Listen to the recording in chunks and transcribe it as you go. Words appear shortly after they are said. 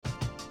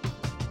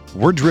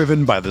We're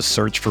driven by the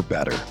search for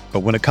better. But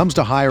when it comes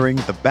to hiring,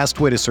 the best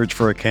way to search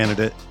for a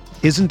candidate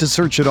isn't to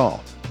search at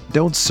all.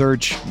 Don't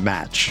search,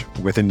 match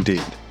with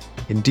Indeed.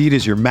 Indeed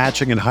is your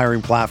matching and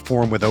hiring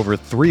platform with over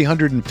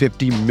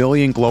 350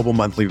 million global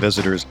monthly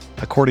visitors,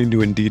 according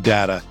to Indeed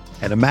data,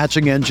 and a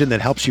matching engine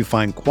that helps you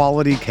find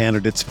quality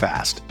candidates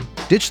fast.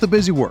 Ditch the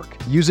busy work.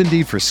 Use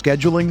Indeed for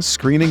scheduling,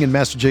 screening, and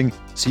messaging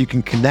so you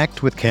can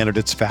connect with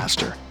candidates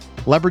faster.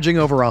 Leveraging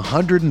over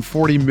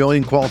 140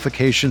 million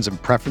qualifications and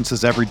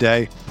preferences every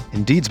day,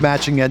 Indeed's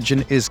matching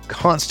engine is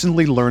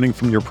constantly learning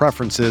from your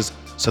preferences,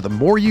 so the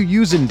more you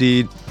use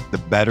Indeed, the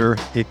better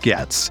it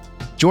gets.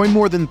 Join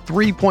more than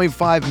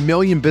 3.5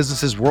 million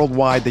businesses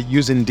worldwide that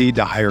use Indeed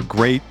to hire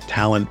great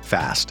talent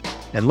fast.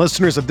 And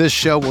listeners of this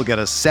show will get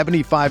a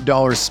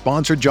 $75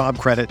 sponsored job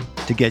credit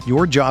to get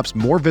your jobs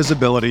more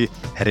visibility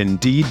at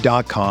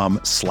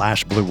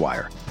Indeed.com/Blue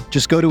Wire.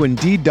 Just go to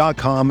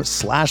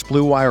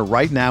Indeed.com/Blue Wire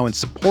right now and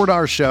support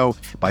our show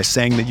by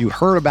saying that you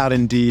heard about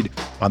Indeed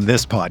on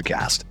this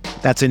podcast.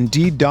 That's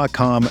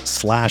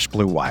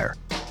Indeed.com/Blue Wire.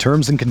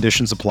 Terms and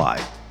conditions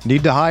apply.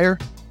 Need to hire?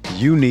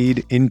 You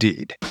need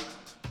Indeed.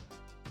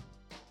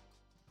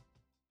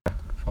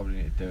 Probably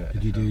need to do it.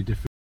 Did you do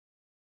different?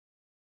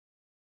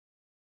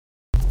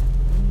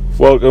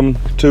 Welcome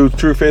to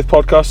True Faith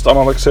Podcast. I'm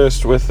Alex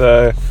Hurst with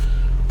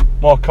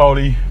Mark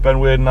Cowley,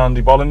 Ben Wade and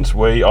Andy Bollins.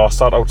 We are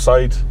sat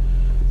outside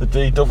the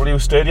DW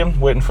Stadium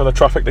waiting for the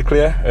traffic to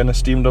clear in a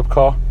steamed up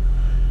car.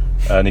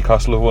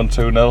 Newcastle have won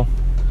 2-0.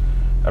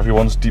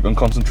 Everyone's deep in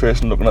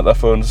concentration looking at their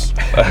phones.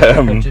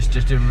 Just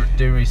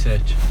doing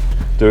research.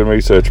 Doing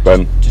research,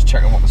 Ben. Just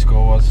checking what the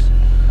score was.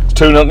 It's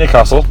 2-0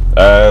 Newcastle.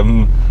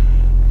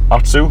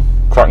 Atsu,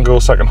 cracking goal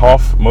second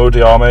half. Mo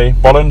Diarmi.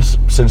 Bollins,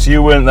 since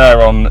you weren't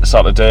there on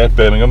Saturday at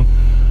Birmingham,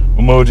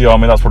 Mo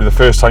Diarmi, that's probably the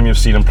first time you've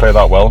seen him play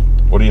that well.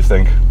 What do you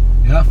think?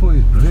 Yeah, I thought he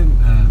was brilliant.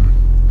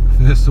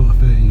 First sort of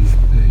 30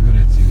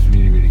 minutes he was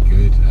really, really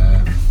good.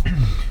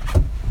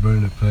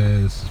 Running at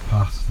players,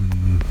 pass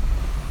and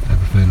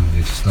everything.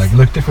 It's just like,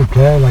 look, different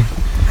player. Like,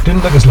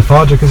 didn't look as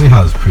lethargic as he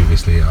has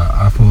previously.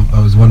 I thought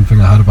that was one thing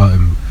I had about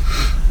him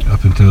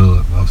up until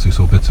obviously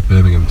saw bits of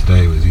Birmingham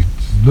today, was he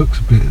looks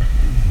a bit,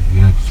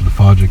 just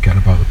lethargic,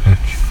 getting about the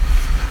pitch.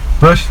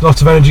 But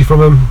lots of energy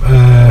from him.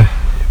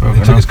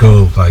 He took his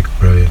goal like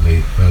brilliantly.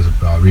 It was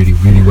a really,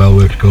 really well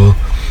worked goal.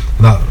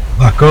 And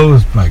that goal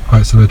was like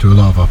quite similar to a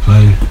lot of our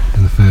play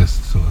in the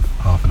first sort of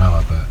half an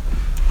hour, but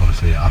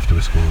obviously after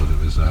we scored it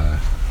was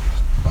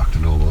back to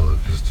normal.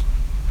 Just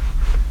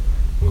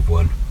we've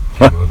won.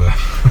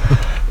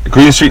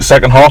 Green Street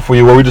second half, were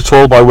you worried at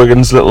all by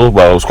Wigan's little,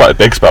 well, it was quite a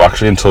big spell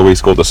actually until we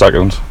scored the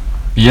second?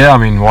 Yeah, I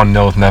mean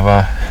 1-0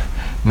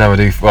 never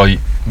do, well,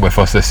 with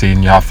us this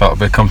season you have felt a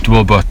bit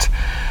comfortable, but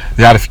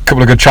they had a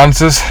couple of good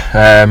chances.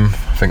 I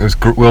think it was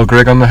Will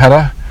Grigg on the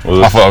header.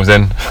 I thought I was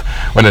in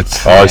when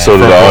it's. I saw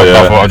that.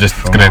 I thought I was just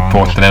going to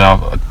put it in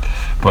out,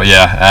 but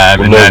yeah.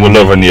 We'll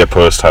never near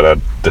post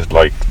header,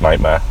 like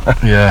nightmare.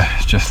 Yeah,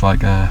 it's just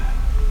like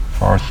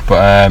Forest.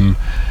 But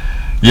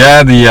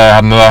yeah, they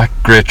had another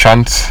great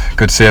chance.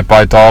 Good save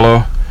by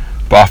Darlow,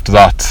 but after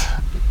that,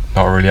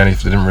 not really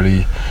anything. They didn't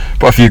really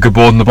put a few good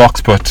balls in the box,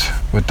 but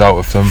with doubt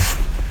of them.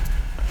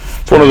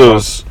 It's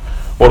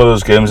one of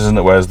those games, isn't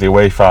it? Whereas the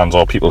away fans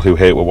or people who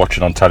hate we're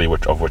watching on telly,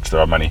 of which there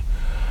are many,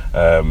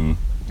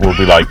 will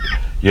be like,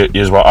 "You're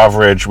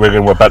average.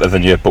 We're better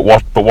than you." But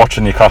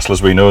watching Newcastle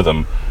as we know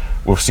them,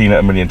 we've seen it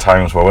a million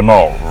times where we're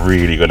not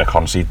really going to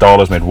concede.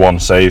 Darlow's made one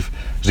save,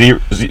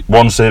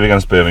 one save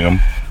against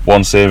Birmingham,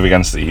 one save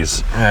against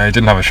these. Yeah, he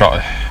didn't have a shot.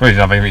 Well, he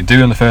didn't have anything to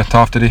do in the first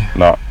half, did he?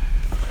 No.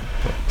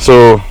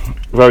 So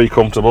very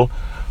comfortable.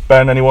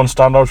 Ben, anyone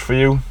stand out for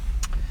you?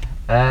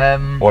 Or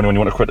anyone you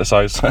want to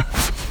criticise? I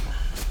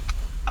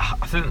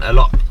think a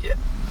lot.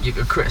 You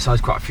could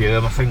criticise quite a few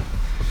of them. I think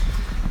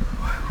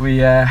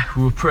we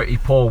were pretty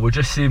poor. We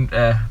just seemed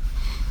to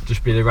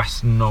just be the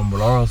resting on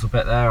laurels a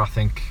bit there. I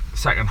think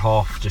second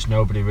half, just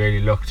nobody really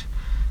looked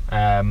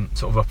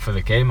sort of up for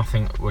the game. I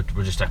think we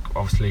just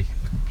obviously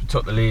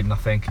took the lead, and I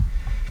think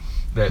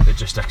they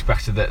just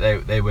expected that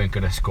they weren't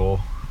going to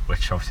score,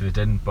 which obviously they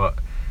didn't. But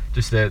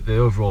just the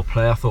overall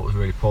play I thought was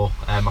really poor.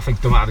 I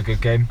think Dummett had a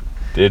good game.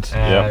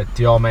 Yeah.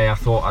 Diarmi I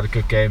thought had a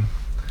good game,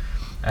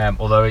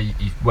 although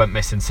he went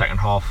missing second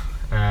half.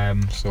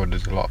 So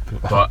did a lot of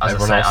people. But as I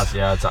say,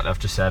 exactly, I've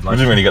just said, like, We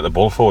didn't really get the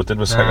ball forward, did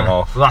we? Second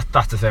half. Well,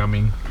 that's the thing. I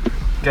mean,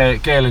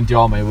 Gale and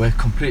Diarmi were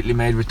completely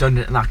made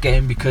redundant in that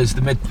game because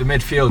the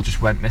midfield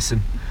just went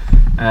missing.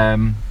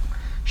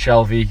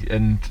 Shelvey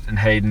and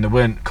Hayden, they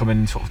weren't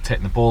coming sort of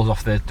taking the balls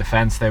off the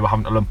defence. They were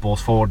having to lump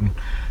balls forward, and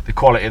the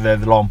quality of the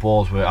long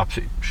balls were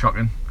absolutely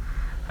shocking.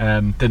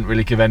 Didn't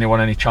really give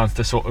anyone any chance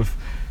to sort of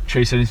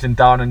chase anything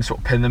down and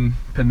sort of pin them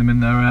in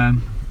their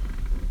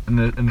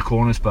in the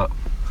corners. But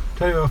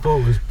Tell you what I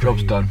thought was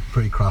job's done.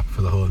 Pretty crap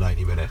for the whole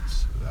 90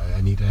 minutes.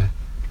 I need to.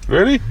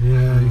 Really?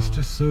 Yeah, he's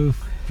just so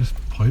just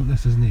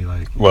pointless, isn't he?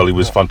 Like, Well, he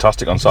was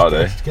fantastic on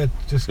Saturday.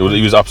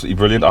 He was absolutely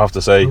brilliant, I have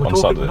to say, on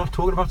Saturday. We're not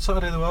talking about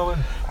Saturday, though, are we?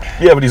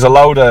 Yeah, but he's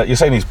allowed. You're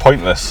saying he's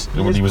pointless.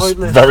 He was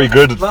pointless. very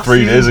good Last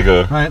 3 days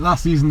ago. Right,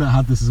 last season that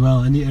had this as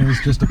well. Anita was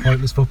just a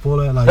pointless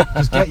footballer. Like,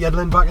 just get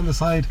Yedlin back in the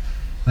side.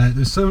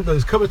 There's a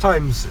couple of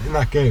times in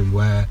that game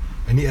where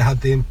Anita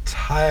had the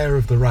entire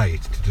of the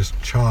right to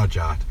just charge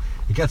at.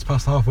 He gets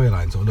past the halfway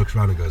line, so it looks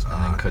around and goes,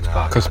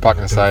 Cuts back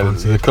in the side.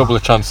 There's a couple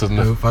of chances.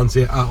 Don't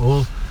fancy it at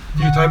all. A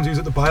few times he was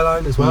at the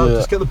byline as well. Yeah.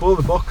 Just get the ball in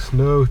the box.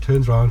 No,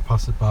 turns around,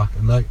 passes it back,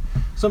 and like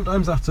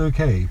sometimes that's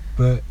okay,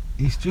 but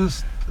he's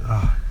just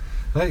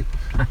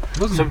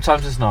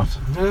Sometimes it's not.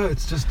 No,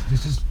 it's just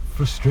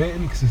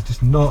frustrating because he's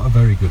just not a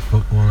very good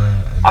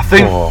footballer. I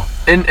think I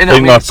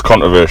think that's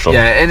controversial.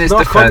 Yeah, in his It's not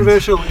defence.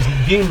 controversial.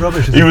 He's being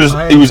rubbish. He was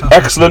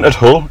excellent at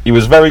Hull. He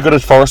was very good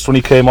at Forest when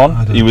he came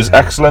on. He was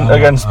excellent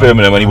against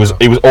Birmingham, and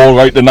he was all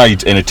right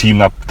tonight in a team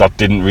that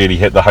didn't really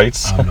hit the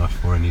heights. I'm not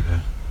for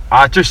Anita.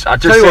 I just Tell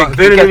you think what,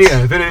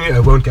 Vin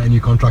Anita won't get a new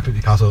contract at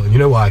Newcastle, and you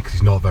know why? Because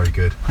he's not very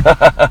good.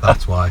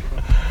 That's why.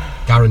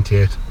 Guarantee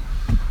it.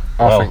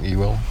 I think he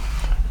will.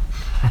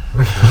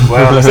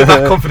 Well, I said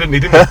that confidently,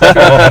 didn't you?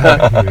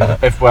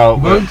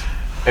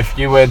 if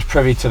you weren't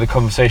privy to the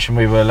conversation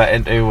we were let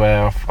into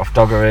off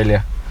Dogger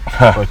earlier,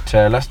 but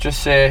let's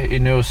just say he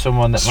knows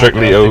someone that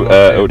Strictly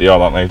ODR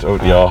that night.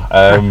 ODR.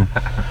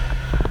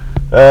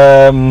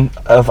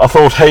 I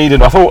thought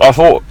Hayden. I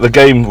thought the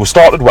game was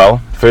started well.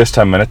 First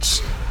 10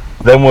 minutes,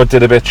 then we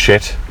did a bit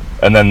shit,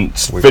 and then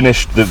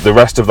finished the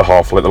rest of the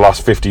half. Like the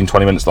last 15-20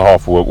 minutes of the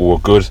half were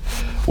good.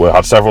 We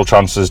had several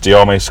chances.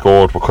 Diarmé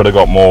scored. We could have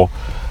got more.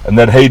 And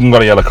then Hayden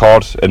got a yellow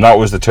card, and that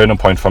was the turning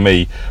point for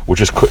me. We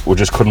just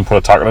couldn't put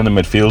a tackle in the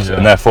midfield,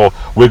 and therefore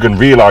Wigan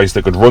realised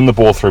they could run the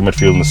ball through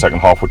midfield in the second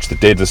half, which they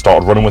did. They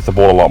started running with the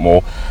ball a lot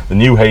more. The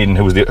new Hayden,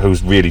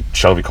 who's really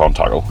Shelby can't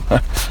tackle,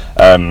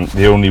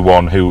 the only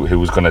one who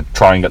was going to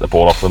try and get the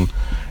ball off them,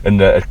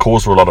 and it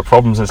caused a lot of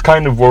problems. And it's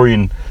kind of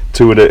worrying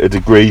to a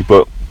degree,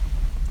 but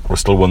we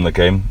still won the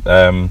game.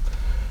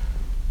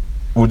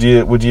 Would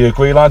you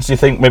agree, lads? Do you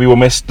think maybe we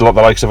missed the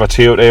likes of a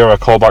Tiote or a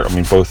Colback? I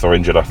mean, both are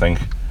injured, I think,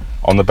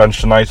 on the bench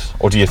tonight.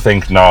 Or do you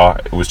think,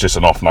 it was just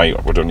an off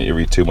night? We don't need to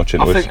read too much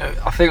into it.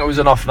 I think it was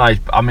an off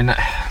night. I mean,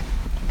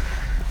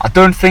 I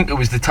don't think it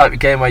was the type of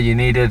game where you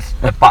needed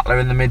a battler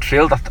in the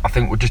midfield. I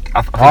think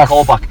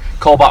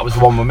Colback was the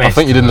one we missed. I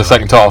think you did in the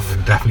second half.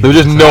 Definitely. There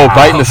was just no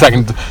bite in the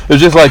second. It was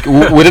just like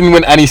we didn't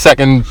win any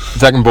second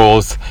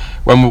balls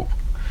when we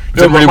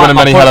didn't really win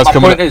many headers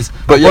coming.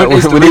 But yeah,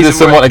 we needed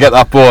someone to get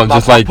that ball. And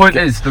just like the point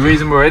is, the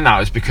reason we're in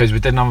that is because we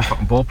didn't have a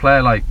fucking ball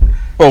player. Like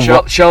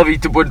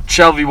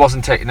Shelby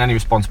wasn't taking any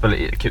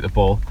responsibility to keep the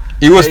ball.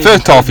 He was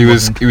first half. He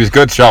was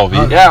good, Shelby.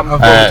 I'm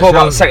talking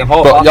about the second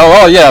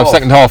half.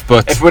 Second half.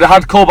 But if we'd have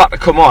had Colback to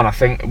come on, I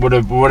think would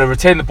have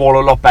retained the ball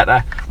a lot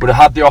better. Would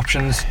have had the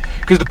options.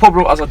 Because the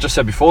problem, as I just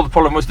said before, the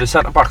problem was the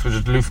centre backs were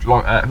just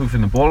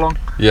hoofing the ball long.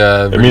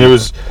 Yeah, I mean, it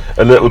was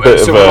a little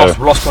bit so of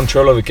we lost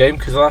control of the game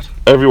because of that.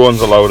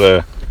 Everyone's allowed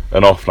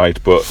an off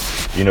night, but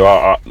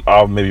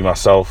I maybe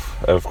myself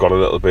have got a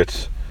little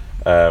bit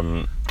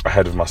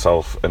ahead of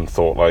myself and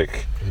thought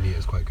like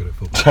Anita's quite good at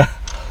football.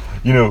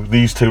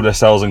 These two,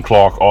 Lascelles and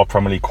Clark, are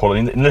Premier League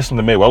quality. And listen,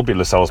 they may well be.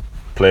 Lascelles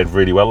played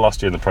really well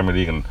last year in the Premier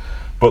League,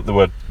 but they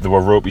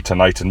were ropey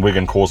tonight, and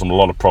Wigan caused them a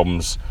lot of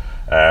problems.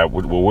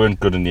 We weren't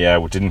good in the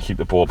air. We didn't keep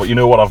the ball. But you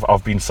know what?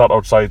 I've been sat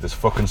outside this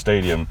fucking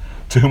stadium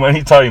too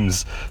many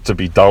times to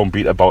be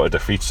downbeat about a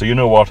defeat. So you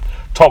know what?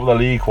 Top of the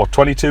league.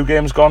 22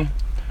 games gone?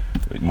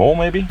 More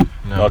maybe?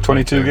 No,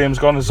 22 games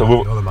gone. So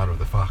You're the man with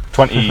the fact.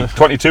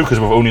 22 because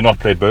we've only not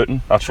played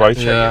Burton. That's right.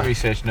 Check your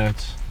research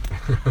notes.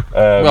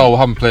 Well, we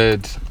haven't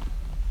played.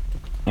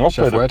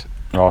 Chef Wed.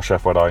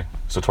 Chef Wed, aye.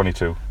 So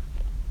 22.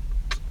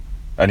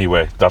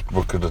 Anyway,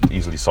 we could have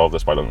easily solved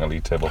this by looking at the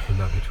league table. Wouldn't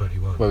that be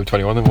 21? Well, we're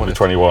 21 then, We're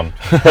 21.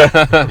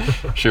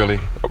 Surely.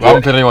 We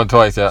haven't played anyone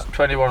twice yet.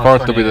 21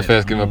 Forest will be the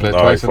first game we played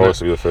twice.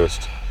 Forest will be the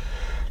first.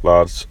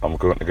 Lads, I'm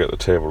going to get the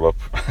table up.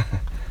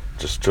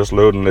 just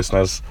loading,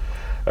 listeners.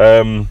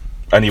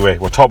 Anyway,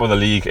 we're top of the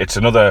league. It's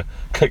another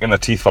kick in the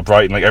teeth for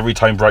Brighton. Like every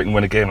time Brighton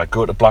win a game, like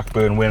go to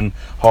Blackburn, win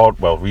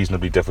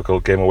reasonably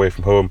difficult game away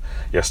from home.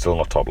 Yeah, still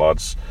not top,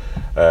 lads.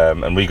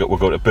 And we'll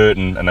go to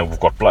Burton, and then we've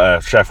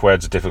got Chef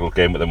Wed's a difficult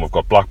game, but then we've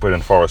got Blackburn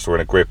and Forest. We're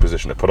in a great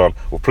position to put on.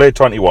 We've played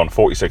 21,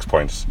 46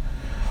 points.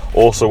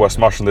 Also, we're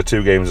smashing the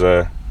 2 games,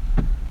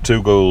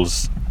 2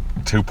 goals,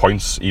 2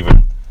 points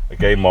even a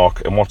game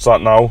mark. And what's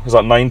that now? Is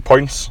that 9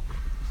 points?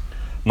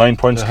 9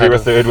 points clear a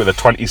third with a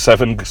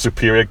 27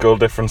 superior goal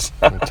difference.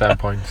 10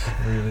 points,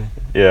 really.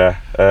 Yeah,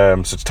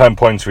 so it's 10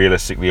 points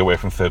realistically away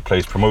from third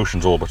place.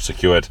 Promotion's all but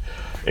secured.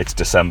 It's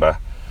December.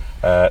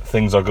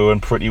 Things are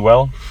going pretty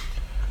well.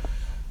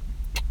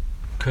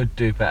 Could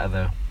do better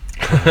though.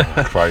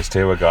 Christ,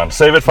 here we're gone.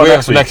 Save it for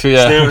next week.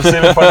 Save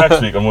it for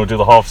next week, and we'll do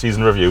the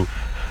half-season review,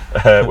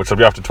 which will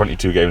be after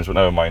 22 games, but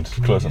never mind.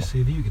 See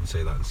if you can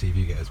say that and see if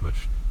you get as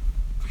much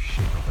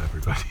shit off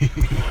everybody.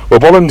 Well,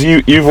 Bolland,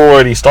 you've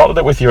already started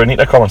it with your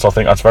Anita comments. I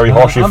think that's very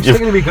harsh. I'm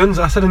sticking to my guns.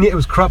 I said Anita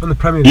was crap in the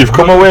Premier League. You've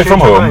come away from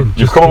home.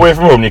 You've come away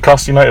from home.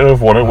 Newcastle United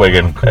have won at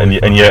Wigan, and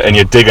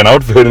you're digging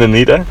out Vernon and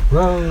Anita.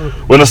 Well,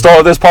 When I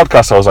started this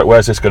podcast, I was like,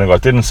 "Where's this going to go?" I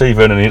didn't see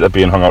Vernon and Anita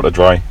being hung out to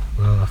dry.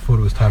 I thought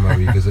it was time I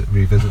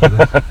revisited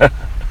it.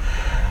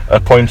 A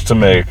point to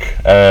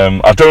make.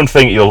 I don't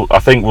think I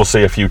think we'll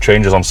see a few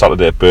changes on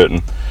Saturday at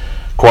Burton.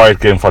 Quiet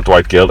game for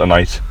Dwight Gale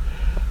tonight.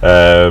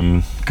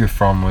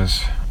 Gouffron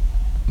was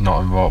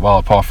not involved. Well,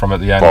 apart from at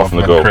the end, Apart from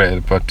the goal.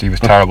 created, but he was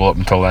terrible up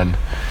until then.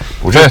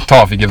 We just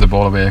thought if he give the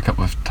ball away a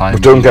couple of times.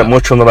 We don't get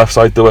much on the left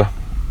side, do we?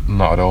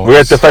 Not at all. We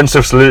had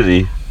defensive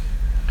solidity,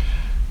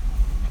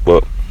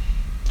 but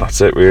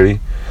that's it really.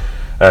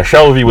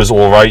 Shelby was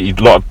all right. He'd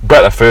lot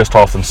better first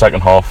half than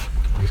second half.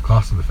 He was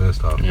class in the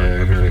first half. Yeah,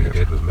 everything really he good.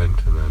 did was mint,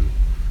 and then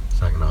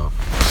second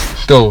half.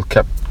 Still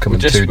kept coming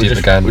too deep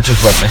again. We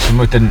just went missing.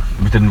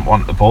 We didn't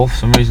want the ball for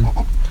some reason.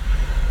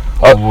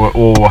 Oh.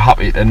 Or we're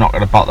happy to knock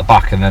it about the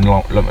back and then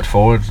lump it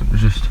forward. It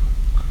was just.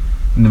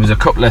 And there was a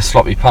couple of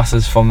sloppy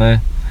passes from a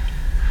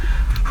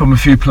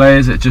few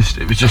players. It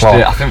was just.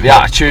 I think the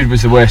attitude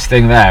was the worst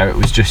thing there. It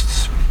was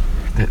just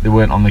they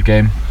weren't on the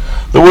game.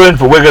 They weren't,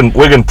 but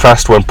Wigan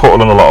pressed when put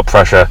on a lot of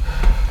pressure.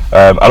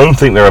 I don't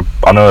think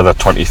I know they're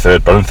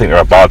 23rd, but I don't think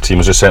they're a bad team.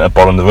 As I said at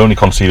Bolland, they've only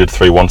conceded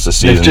 3 once this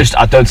season.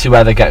 I don't see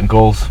where they're getting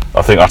goals.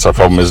 I think that's our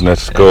problem, isn't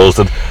it? Goals.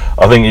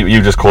 I think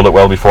you just called it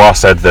well before. I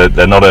said that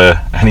they're not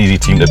an easy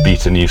team to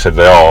beat, and you said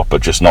they are,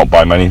 but just not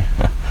by many.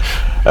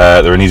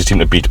 They're an easy team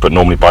to beat, but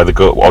normally by the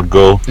odd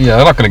goal. Yeah,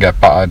 they're not going to get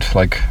battered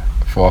like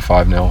 4 or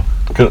 5-0.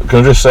 Can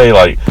I just say,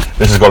 like,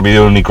 this has got to be the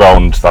only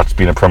ground that's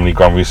been a Premier League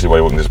ground recently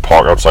where we can just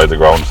park outside the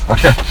ground.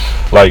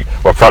 Like,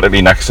 we're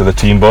practically next to the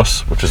team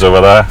bus, which is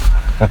over there.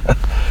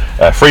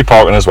 Free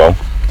parking as well.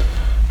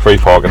 Free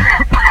parking.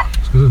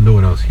 It's because there's no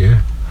one else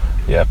here.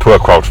 Yeah, poor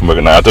crowd from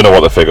Wigan. I don't know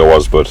what the figure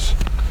was, but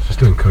Just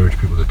to encourage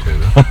people to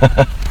turn up.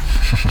 I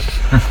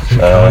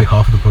think probably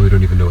half of them probably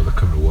don't even know what they're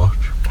coming to watch.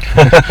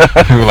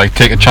 We were like,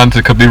 take a chance.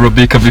 It could be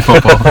rugby, it could be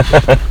football.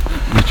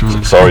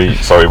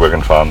 sorry,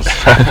 Wigan fans.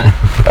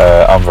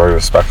 I'm very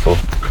respectful.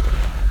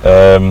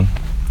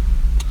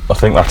 I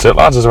think that's it,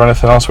 lads. Is there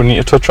anything else we need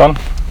to touch on?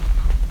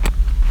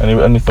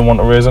 Anything want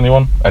to raise?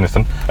 Anyone?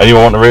 Anything?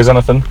 Anyone want to raise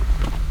anything?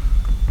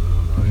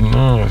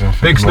 No, I don't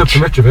think Big snub much.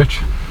 from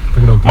Mitrovic.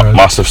 Bring it on, Perez.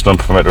 Massive snub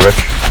from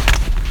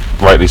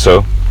Mitrovic. Rightly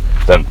so.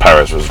 Then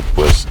Perez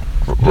was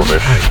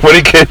rubbish when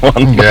he came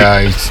on.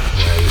 Yeah,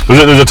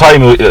 There was a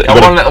time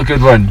One little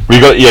good run. he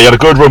had a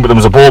good run, but there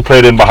was a ball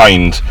played in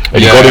behind,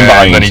 and he got in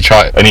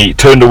behind, and he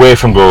turned away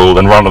from goal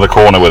and ran to the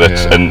corner with it,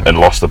 Yeah. and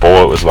lost the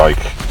ball. It was like,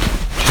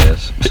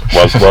 Cheers.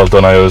 well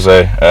done,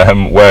 Jose.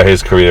 Where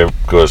his career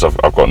goes,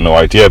 I've got no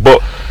idea.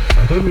 But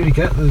I don't really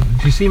get the.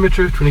 Did you see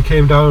Mitrovic when he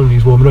came down and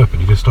he's warming up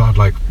and he just started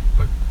like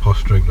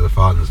posturing to the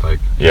fans,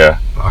 like yeah,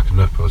 acting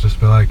up? I was just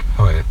a bit like,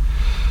 oh yeah.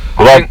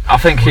 I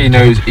think he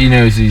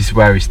knows he's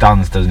where he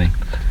stands, doesn't he?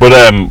 But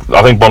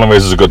I think Bonham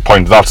raises a good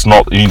point. That's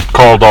not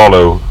Carl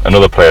Darlow and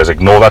other players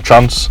ignore that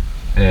chance.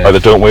 Yeah. Like they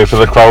don't wave to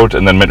the crowd,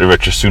 and then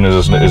Mitrovic, as soon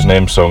as his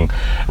name's sung,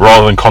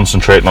 rather than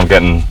concentrating on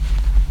getting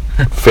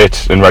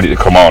fit and ready to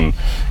come on,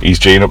 he's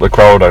geeing up the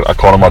crowd. I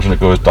can't imagine it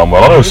goes down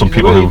well. I know some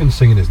people weren't who even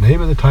singing his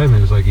name at the time.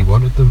 It was like he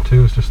wanted them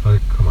to. It's just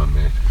like, come on,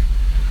 mate.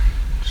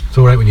 It's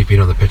alright when you've been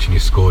on the pitch and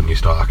you scored and you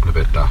start acting a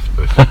bit daft,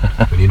 but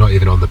when you're not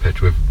even on the pitch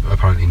with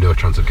apparently no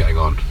chance of getting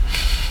on.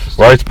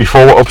 Right,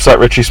 before we upset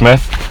Richie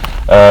Smith,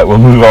 we'll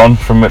move on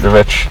from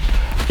Mitrovic.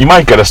 He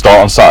might get a start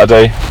on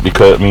Saturday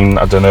because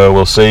I don't know,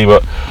 we'll see.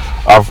 But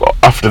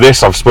after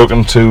this, I've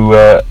spoken to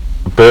a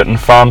Burton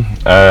fan,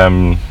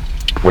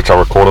 which I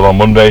recorded on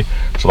Monday.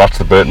 So that's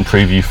the Burton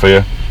preview for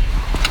you,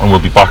 and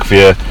we'll be back for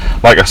you.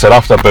 Like I said,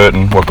 after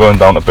Burton, we're going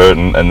down to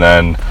Burton, and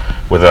then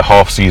with a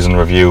half-season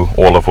review,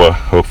 all of us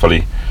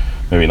hopefully,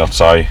 maybe not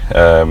Si,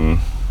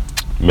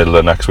 middle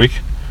of next week.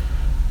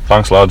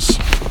 Thanks, lads.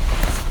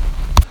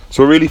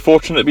 So we're really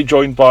fortunate to be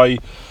joined by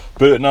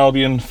Burton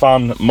Albion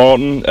fan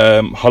Martin.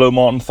 Hello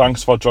Martin,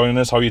 thanks for joining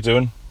us. How are you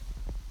doing?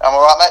 I'm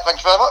alright, mate, thank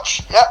you very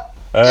much.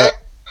 Yeah.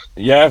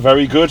 Yeah,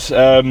 very good.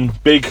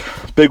 Big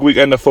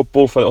weekend of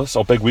football for us,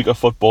 or big week of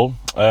football.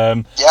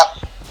 Yeah.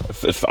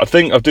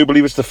 I do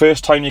believe it's the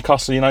first time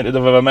Newcastle United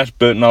have ever met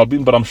Burton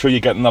Albion, but I'm sure you're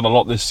getting that a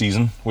lot this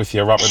season with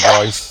your rapid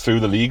rise through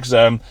the leagues.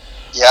 Yeah.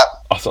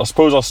 I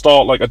suppose I'll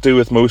start like I do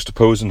with most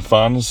opposing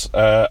fans.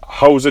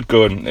 How's it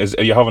going?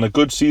 Are you having a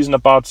good season, a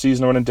bad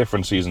season, or an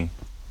indifferent season?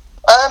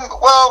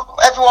 Well,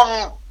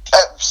 everyone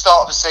at the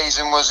start of the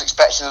season was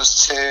expecting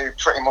us to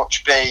pretty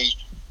much be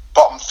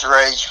bottom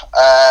three.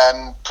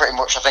 Pretty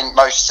much, I think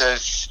most of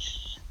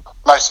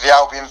the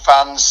Albion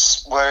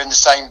fans were in the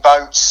same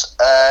boat.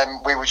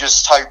 We were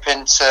just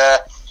hoping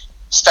to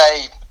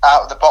stay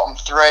out of the bottom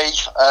three,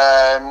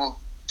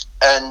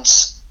 and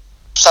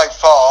so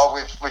far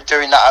we're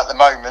doing that at the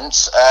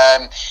moment.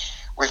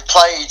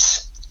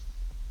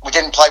 We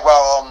didn't play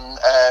well on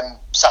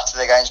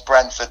Saturday against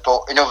Brentford,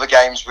 but in other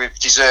games we've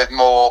deserved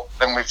more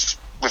than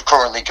we've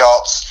currently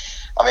got.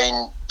 I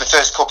mean, the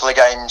first couple of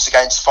games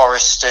against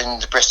Forest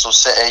and Bristol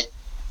City,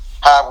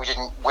 how we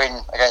didn't win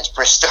against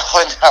Bristol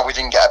and how we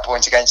didn't get a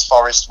point against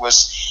Forest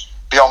was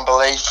beyond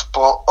belief.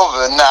 But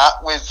other than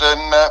that,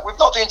 we've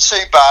not doing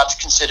too bad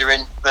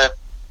considering the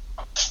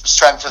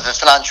strength of the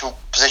financial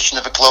position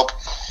of the club.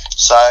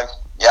 So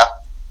yeah.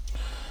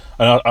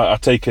 And I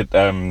take it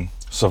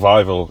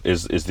survival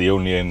is the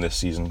only aim this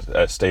season.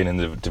 Staying in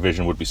the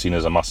division would be seen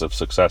as a massive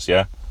success.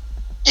 Yeah.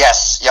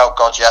 Yes. Yeah. Oh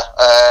God. Yeah.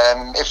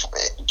 If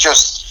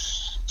just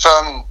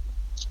from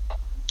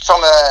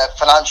a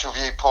financial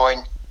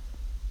viewpoint,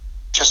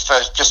 just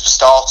for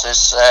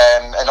starters,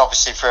 and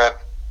obviously for a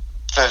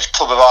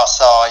club of our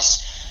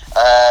size,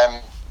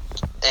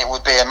 it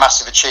would be a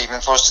massive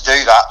achievement for us to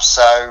do that.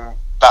 So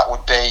that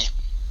would be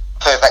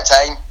perfect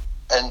aim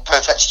and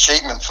perfect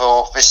achievement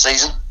for this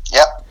season.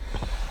 Yep.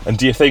 And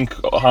do you think,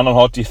 hand on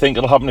heart, do you think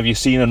it'll happen? Have you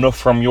seen enough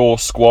from your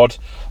squad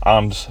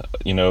and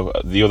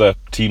the other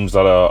teams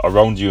that are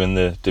around you in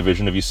the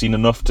division? Have you seen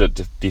enough? Do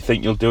you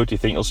think you'll do it? Do you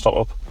think you'll stop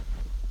up?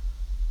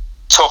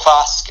 Tough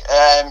ask.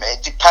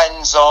 It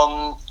depends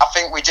on. I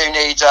think we do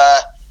need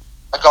a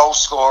goal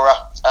scorer.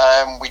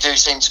 We do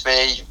seem to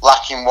be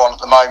lacking one at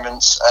the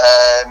moment.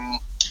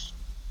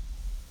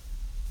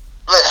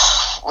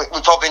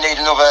 We probably need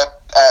another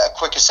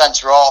quicker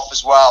centre half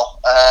as well.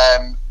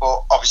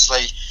 But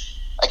obviously,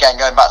 again,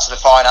 going back to the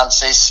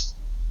finances,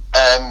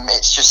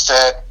 it's just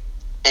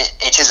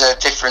it is a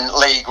different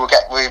league.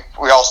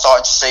 We are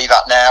starting to see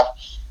that now.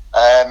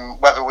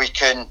 Whether we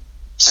can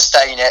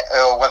sustain it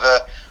or whether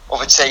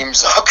other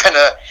teams are going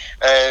to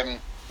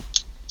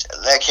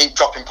they keep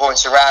dropping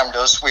points around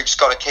us, we've just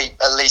got to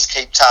at least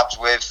keep tabs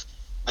with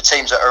the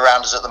teams that are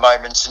around us at the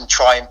moment and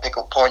try and pick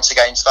up points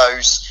against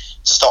those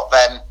to stop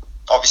them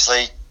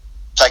obviously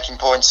taking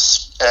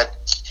points,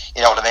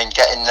 you know what I mean,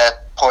 getting the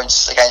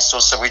points against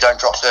us so we don't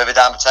drop further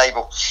down the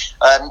table.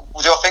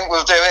 Do I think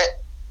we'll do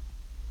it?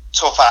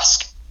 Tough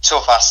ask.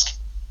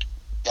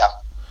 Yeah.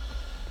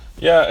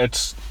 Yeah,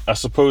 it's, I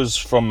suppose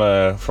from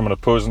an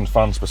opposing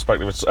fan's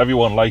perspective, it's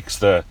everyone likes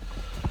the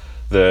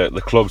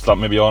clubs that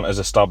maybe aren't as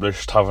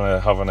established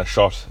having a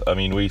shot. I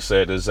mean, we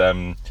say it as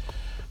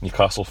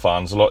Newcastle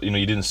fans a lot. You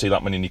didn't see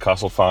that many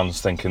Newcastle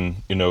fans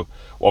thinking,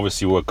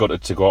 obviously we're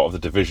gutted to go out of the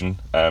division.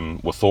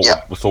 We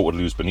thought we'd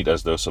lose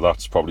Benitez though, so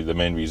that's probably the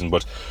main reason.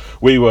 But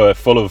we were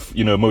full of,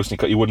 you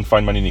wouldn't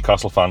find many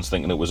Newcastle fans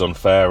thinking it was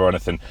unfair or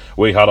anything.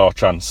 We had our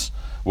chance.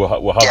 We'll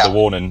have the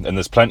warning, and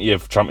there's plenty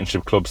of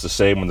Championship clubs the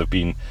same when they've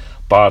been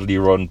badly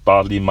run,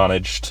 badly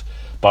managed,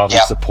 badly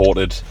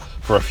supported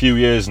for a few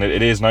years, and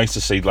it is nice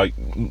to see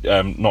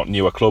not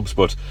newer clubs,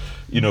 but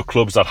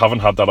clubs that haven't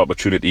had that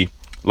opportunity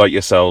like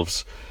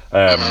yourselves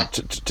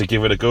to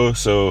give it a go.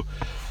 So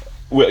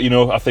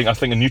I think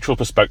a neutral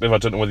perspective, I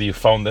don't know whether you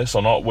found this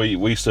or not,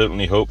 we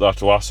certainly hope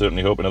that, or I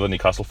certainly hope, and other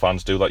Newcastle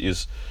fans do, that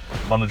you've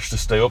managed to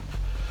stay up.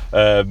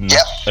 And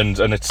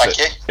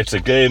it's a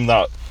game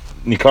that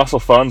Newcastle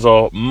fans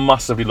are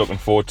massively looking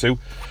forward to.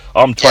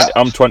 I'm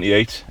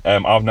 28.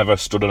 I've never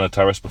stood on a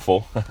terrace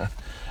before.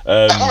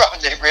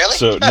 Really?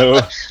 So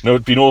no,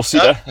 it's been all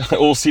seater,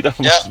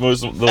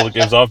 most of the other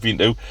games I've been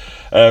to.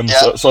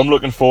 So I'm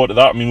looking forward to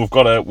that. I mean, we've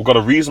got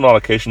a reasonable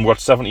allocation. We're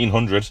at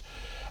 1,700.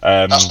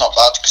 That's not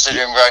bad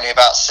considering we're only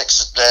about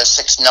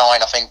 6'9", I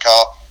think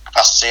our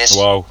capacity is.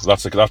 Wow,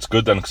 that's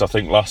good then, because I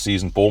think last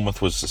season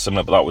Bournemouth was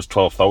similar, but that was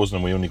 12,000,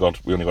 and we only got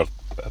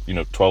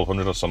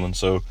 1,200 or something.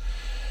 So.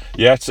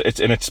 Yeah,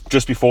 it's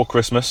just before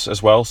Christmas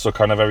as well, so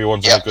kind of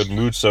everyone's in a good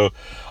mood. So,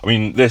 I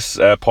mean, this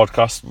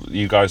podcast,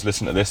 you guys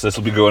listen to this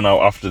will be going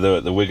out after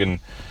the Wigan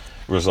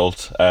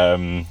result.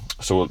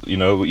 So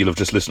you'll have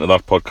just listened to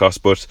that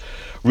podcast, but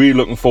really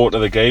looking forward to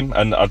the game.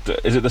 And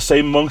is it the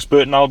same amongst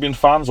Burton Albion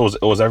fans,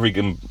 or is every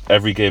game kind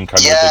of a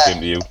big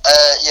game to you?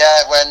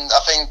 When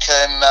I think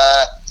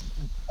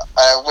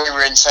we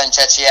were in Saint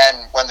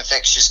Etienne when the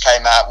fixtures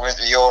came out with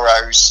the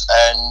Euros,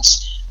 and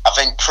I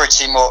think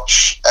pretty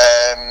much.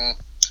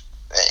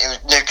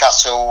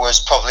 Newcastle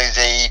was probably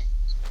the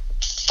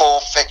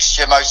fourth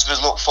fixture most of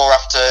us looked for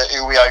after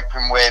who we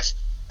opened with,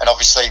 and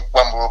obviously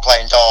when we were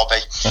playing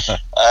Derby. So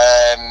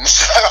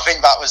I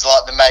think that was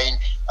like the main.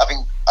 I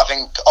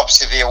think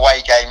obviously the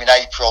away game in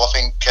April. I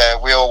think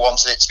we all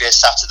wanted it to be a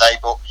Saturday,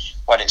 but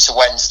when it's a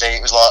Wednesday,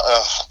 it was like,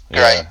 oh,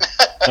 great.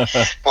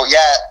 Yeah. But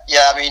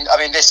yeah. I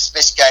mean,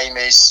 this game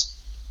is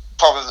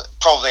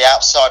probably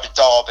outside of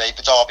Derby,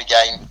 the Derby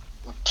game,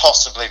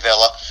 possibly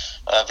Villa.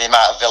 The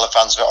amount of Villa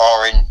fans that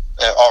are in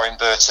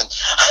Burton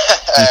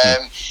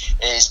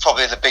is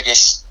probably the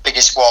biggest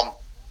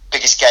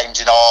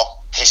games in our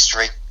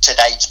history to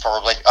date,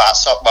 probably.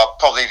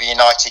 Probably the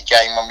United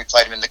game when we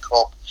played them in the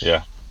cup.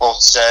 Yeah.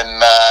 But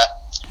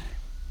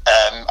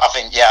I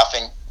think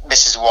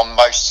this is the one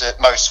most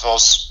of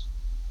us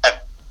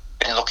have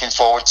been looking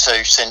forward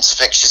to since the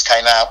fixtures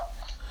came out.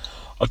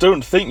 I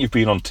don't think you've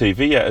been on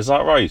TV yet. Is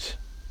that right?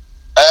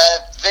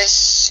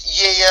 This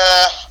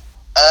year.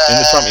 In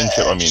the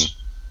Championship, I mean.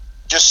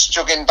 Just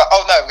jogging back.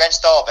 Oh no,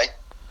 against Derby.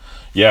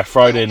 Yeah,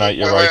 Friday night.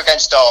 You're right. We were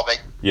against Derby.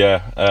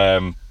 Yeah,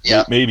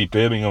 Yeah. Maybe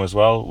Birmingham as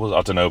well. Well,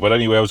 I don't know. But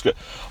anyway, I was going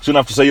to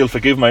have to say you'll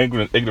forgive my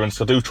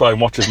ignorance. I do try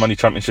and watch as many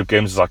Championship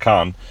games as I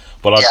can,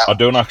 but I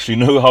don't actually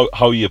know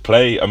how you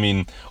play. I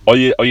mean, are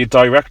you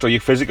direct, are you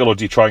physical, or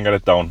do you try and get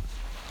it down?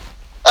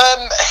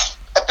 A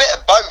bit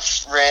of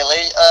both,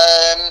 really.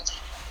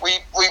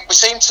 We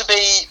seem to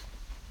be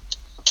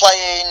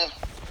playing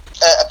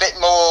a bit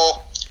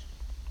more,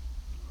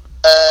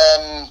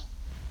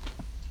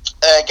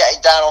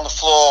 getting down on the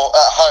floor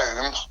at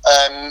home.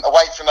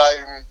 Away from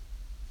home,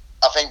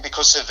 I think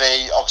because of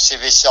obviously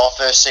this is our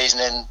first season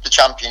in the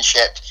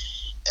Championship,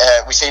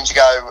 we seem to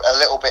go a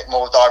little bit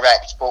more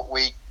direct, but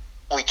we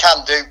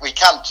can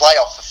play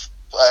off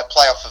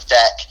of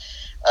deck.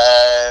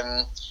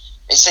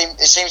 It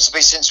seems to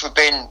be, since we've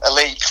been a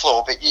league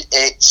club,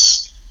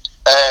 it's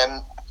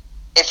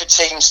if a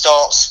team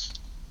starts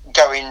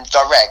going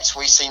direct,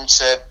 we seem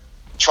to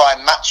try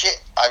and match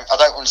it. I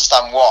don't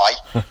understand why.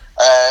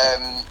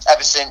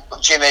 Ever since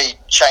Jimmy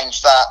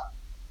changed that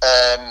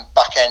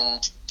back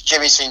end,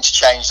 Jimmy seemed to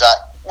change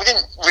that. We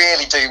didn't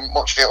really do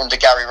much of it under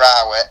Gary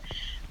Rowett,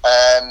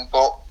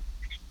 but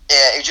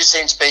yeah, it just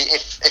seemed to be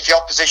if the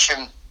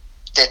opposition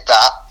did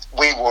that,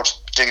 we would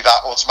do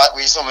that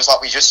automatically. It's almost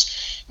like we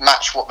just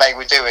matched what they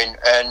were doing,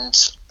 and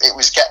it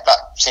was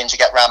seemed to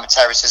get round the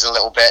terraces a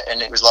little bit,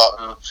 and it was like,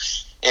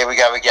 here we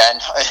go again.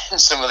 And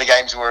some of the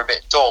games were a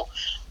bit dull,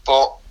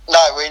 but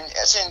no,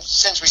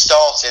 since we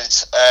started,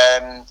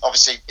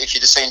 obviously, if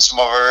you'd have seen some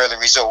of our early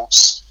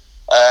results,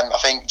 I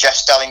think Jeff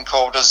Stelling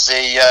called us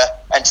the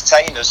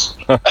entertainers,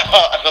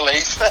 I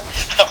believe,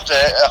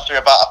 after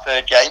about a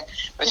third game.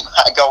 The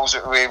amount of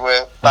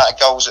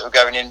goals that were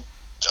going in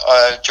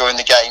during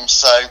the game.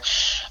 So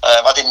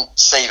I didn't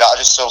see that. I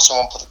just saw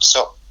someone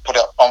put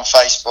it on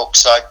Facebook.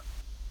 So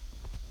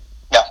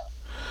yeah.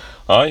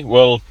 Aye,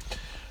 well,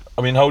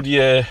 I mean, how do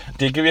you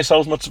give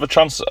yourselves much of a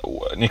chance?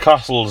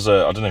 Newcastle's,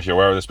 I don't know if you're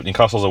aware of this, but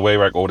Newcastle's away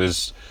record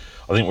is,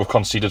 I think we've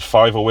conceded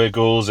 5 away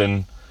goals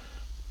in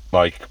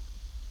like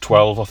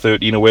 12 or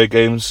 13 away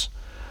games.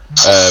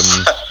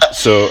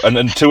 So,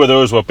 and 2 of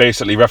those were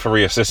basically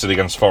referee assisted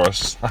against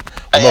Forest.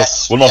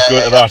 We'll not go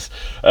into that.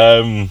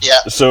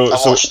 So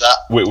that.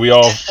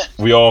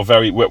 we are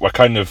very, we're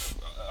kind of,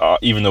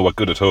 even though we're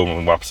good at home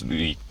and we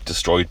absolutely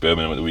destroyed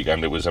Birmingham at the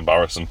weekend, it was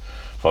embarrassing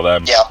for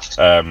them.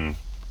 Yeah.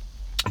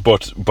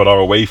 But our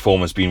away form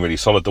has been really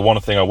solid. The one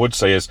thing I would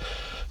say is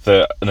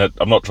that, and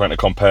I'm not trying to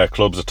compare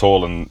clubs at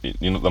all, and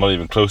they're not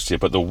even close to you,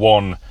 but the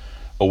one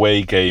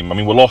away game, I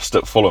mean, we're lost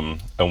at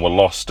Fulham and we're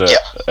lost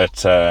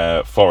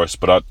at Forest,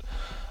 but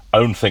I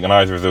don't think in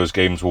either of those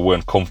games we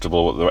weren't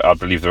comfortable. I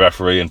believe the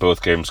referee in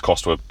both games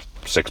cost us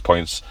 6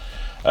 points.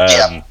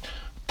 But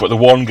the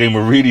one game we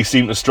really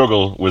seemed to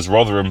struggle was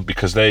Rotherham,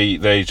 because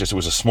it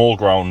was a small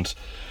ground,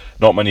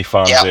 not many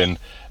fans in,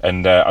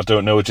 and I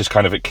don't know,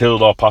 it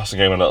killed our passing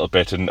game a little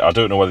bit, and I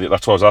don't know whether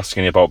that's why I was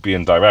asking you about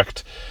being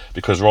direct,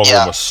 because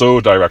Rotherham was so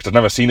direct. I've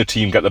never seen a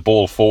team get the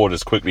ball forward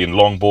as quickly in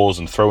long balls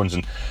and throw-ins,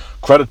 and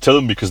credit to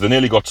them because they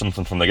nearly got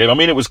something from the game. I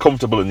mean, it was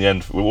comfortable in the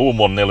end. We won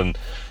 1-0, and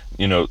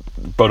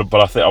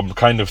but I'm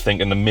kind of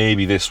thinking that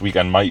maybe this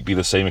weekend might be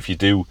the same if you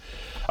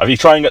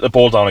try and get the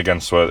ball down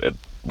against where it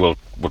would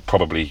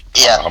probably.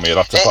 I mean,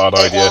 that's a bad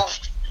idea.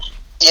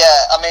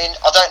 I mean,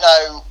 I don't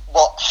know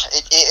what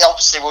it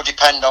obviously will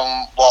depend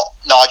on what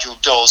Nigel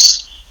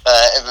does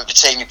with the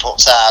team he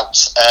puts out.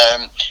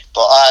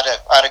 But I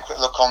had a quick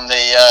look on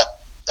the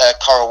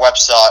Coral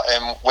website,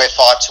 and we're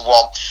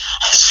 5-1.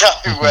 So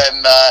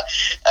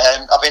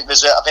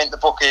I think the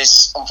book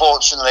is,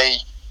 unfortunately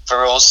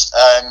for us,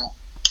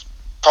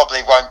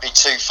 probably won't be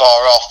too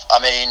far off. I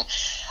mean,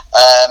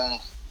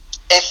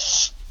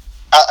 if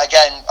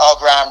again, our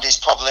ground is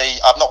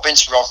probably, I've not been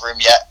to Rotherham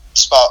yet,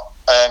 despite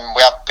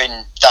we have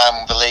been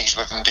down the leagues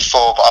with them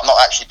before, but I've not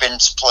actually been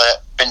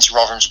to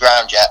Rotherham's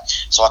ground yet,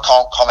 so I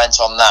can't comment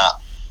on that.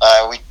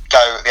 We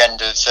go at the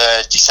end of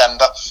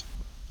December.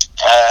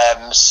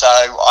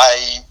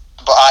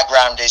 But our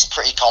ground is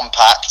pretty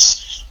compact.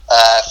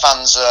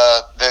 Fans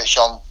are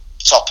virtually on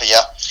top of you,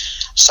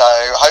 so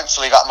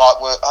hopefully that might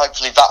work.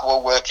 Hopefully that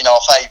will work in our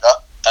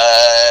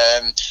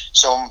favour.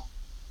 Some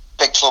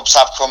big clubs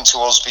have come to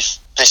us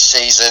this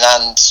season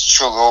and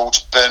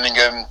struggled.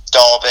 Birmingham,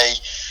 Derby,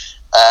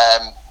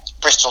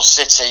 Bristol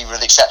City, with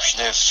the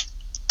exception of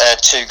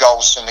 2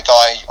 goals from the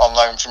guy on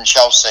loan from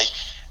Chelsea.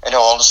 In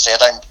all honesty,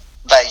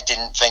 they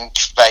didn't think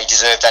they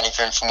deserved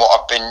anything from what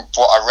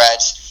I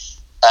read.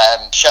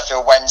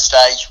 Sheffield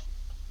Wednesday,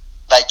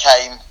 they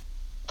came,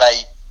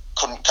 they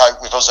couldn't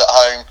cope with us at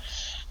home.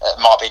 It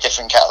might be a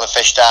different kettle of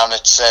fish down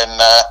at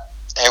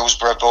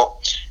Hillsborough,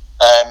 but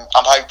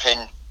I'm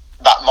hoping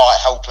that might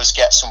help us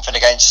get something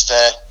against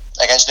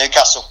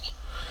Newcastle.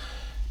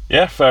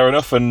 Yeah, fair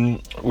enough.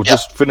 And we'll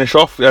just finish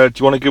off. Do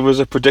you want to give us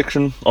a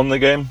prediction on the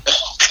game?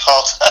 Oh,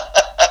 God.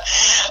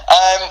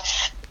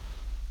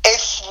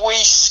 If we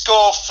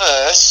score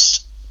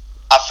first,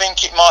 I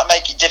think it might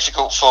make it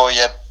difficult for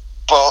you,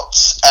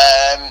 but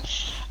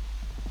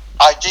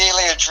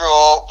ideally a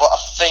draw, but I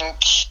think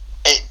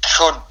it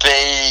could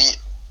be,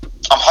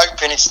 I'm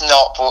hoping it's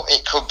not, but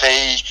it could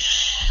be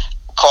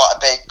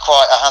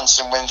quite a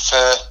handsome win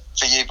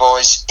for you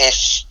boys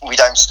if we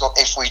don't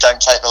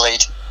take the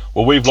lead.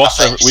 Well, we've lost.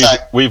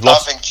 We've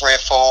lost. I think 3 or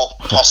 4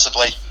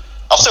 possibly.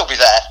 I'll still be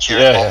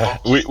there.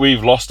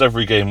 We've lost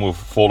every game we've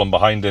fallen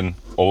behind in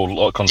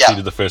or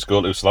conceded the first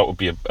goal to, so that would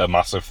be a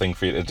massive thing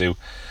for you to do.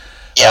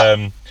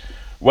 Yeah.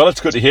 Well,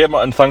 it's good to hear,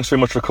 Matt, and thanks very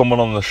much for coming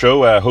on the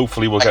show.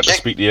 Hopefully we'll get to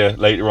speak to you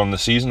later on the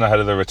season ahead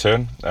of the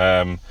return.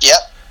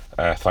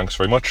 Thanks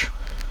very much.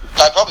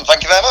 No problem.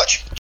 Thank you very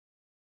much.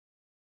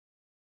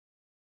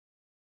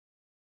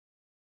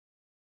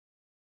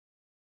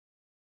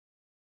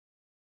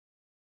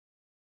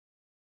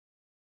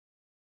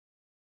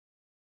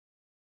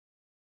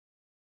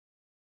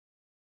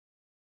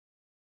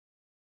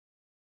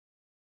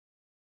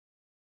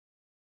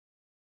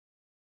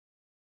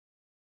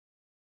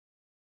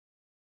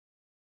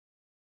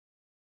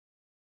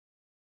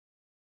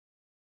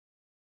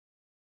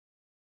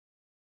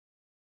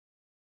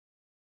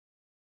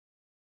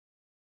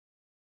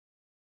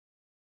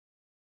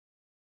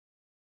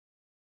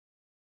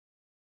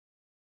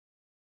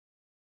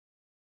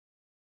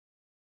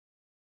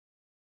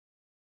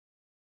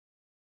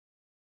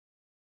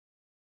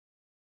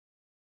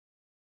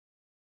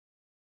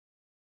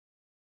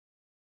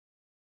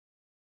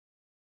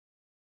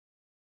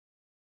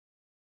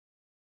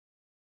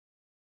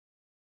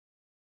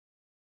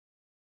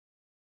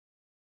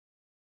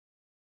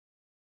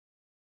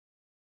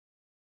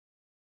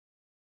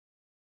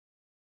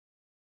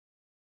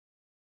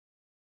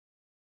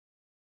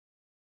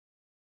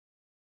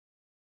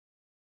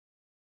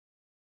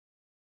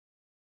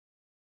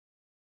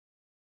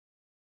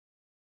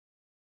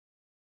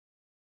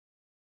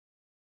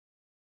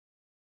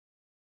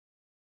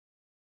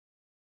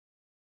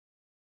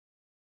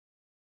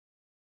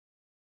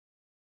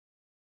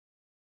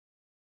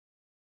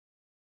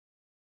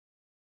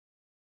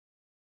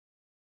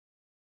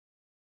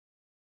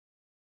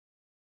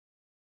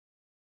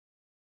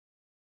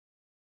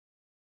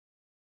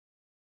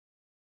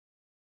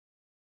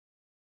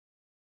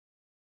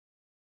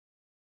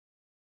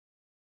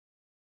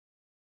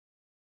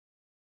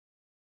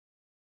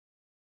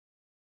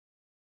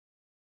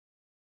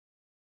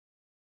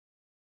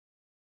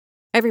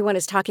 Everyone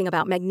is talking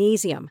about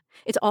magnesium.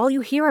 It's all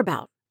you hear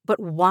about. But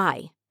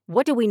why?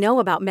 What do we know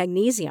about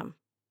magnesium?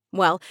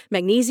 Well,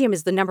 magnesium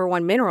is the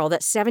 #1 mineral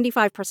that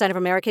 75% of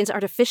Americans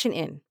are deficient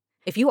in.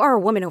 If you are a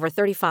woman over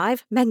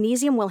 35,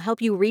 magnesium will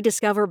help you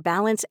rediscover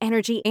balance,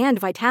 energy, and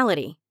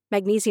vitality.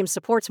 Magnesium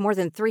supports more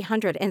than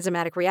 300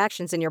 enzymatic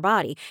reactions in your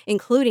body,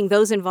 including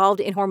those involved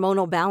in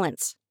hormonal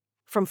balance.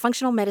 From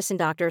functional medicine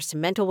doctors to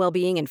mental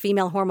well-being and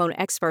female hormone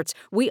experts,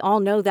 we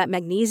all know that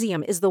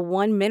magnesium is the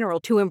one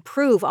mineral to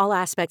improve all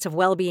aspects of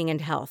well-being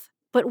and health.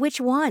 But which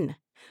one?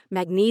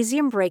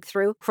 Magnesium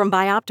Breakthrough from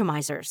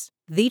Bioptimizers,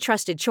 the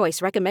trusted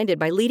choice recommended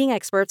by leading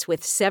experts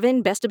with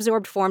 7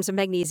 best-absorbed forms of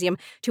magnesium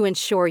to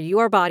ensure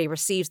your body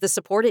receives the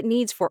support it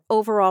needs for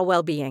overall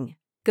well-being.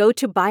 Go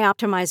to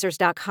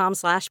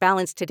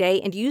bioptimizers.com/balance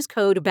today and use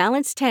code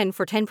BALANCE10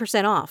 for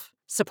 10% off.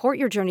 Support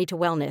your journey to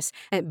wellness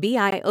at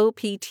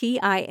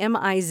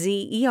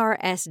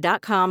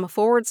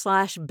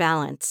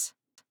bioptimizers.com/balance.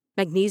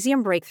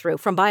 Magnesium Breakthrough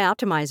from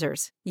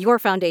Bioptimizers, your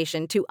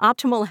foundation to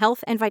optimal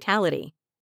health and vitality.